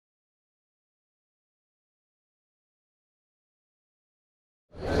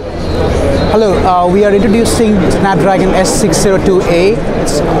Hello, we are introducing Snapdragon S602A.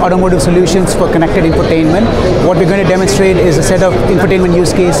 It's automotive solutions for connected infotainment. What we're going to demonstrate is a set of infotainment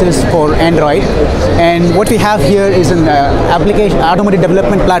use cases for Android. And what we have here is an application automotive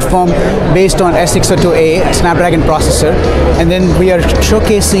development platform based on S602A, a Snapdragon processor. And then we are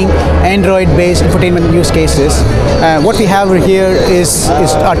showcasing Android-based infotainment use cases. What we have here is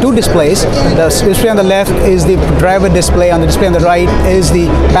our two displays. The display on the left is the driver display. On the display on the right is the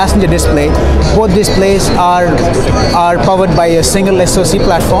passenger display. Both displays are powered by a single SoC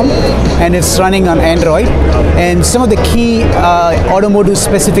platform, and it's running on Android. And some of the key automotive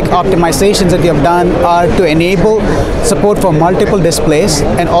specific optimizations that we have done are to enable support for multiple displays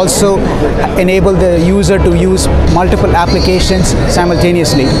and also enable the user to use multiple applications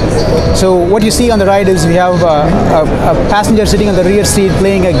simultaneously. So what you see on the right is we have a passenger sitting on the rear seat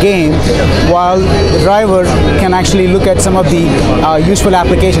playing a game, while the driver can actually look at some of the useful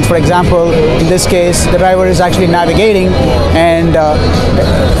applications. For example, in this case, the driver is actually navigating, and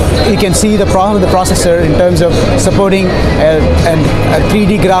you can see the processor in terms of supporting a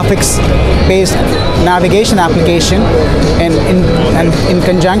 3D graphics based navigation application, and in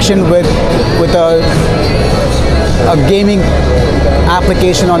conjunction with a gaming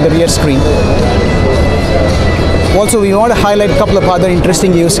application on the rear screen. Also, we want to highlight a couple of other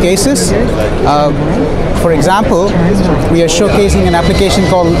interesting use cases. For example, we are showcasing an application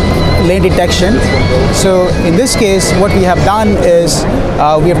called lane detection. So in this case, what we have done is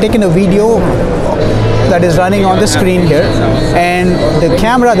we have taken a video that is running on the screen here, and the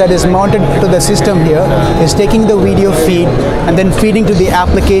camera that is mounted to the system here is taking the video feed and then feeding to the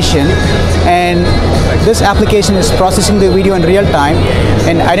application, and this application is processing the video in real time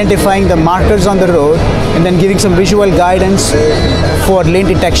and identifying the markers on the road and then giving some visual guidance for lane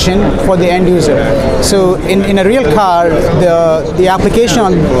detection for the end user. So in a real car, the application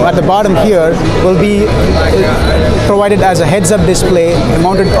at the bottom here will be provided as a heads-up display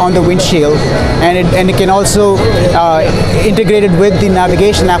mounted on the windshield, and it can also integrate it with the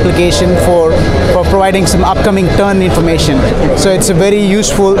navigation application for providing some upcoming turn information. So it's a very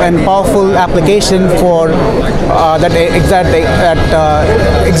useful and powerful application for that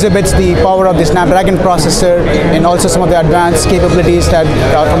exhibits the power of the Snapdragon processor and also some of the advanced capabilities that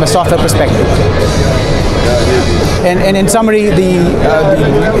from a software perspective. And in summary, the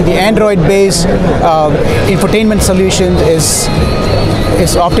Android-based infotainment solution is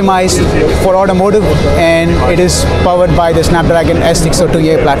optimized for automotive, and it is powered by the Snapdragon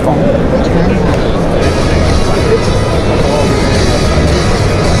S602A platform.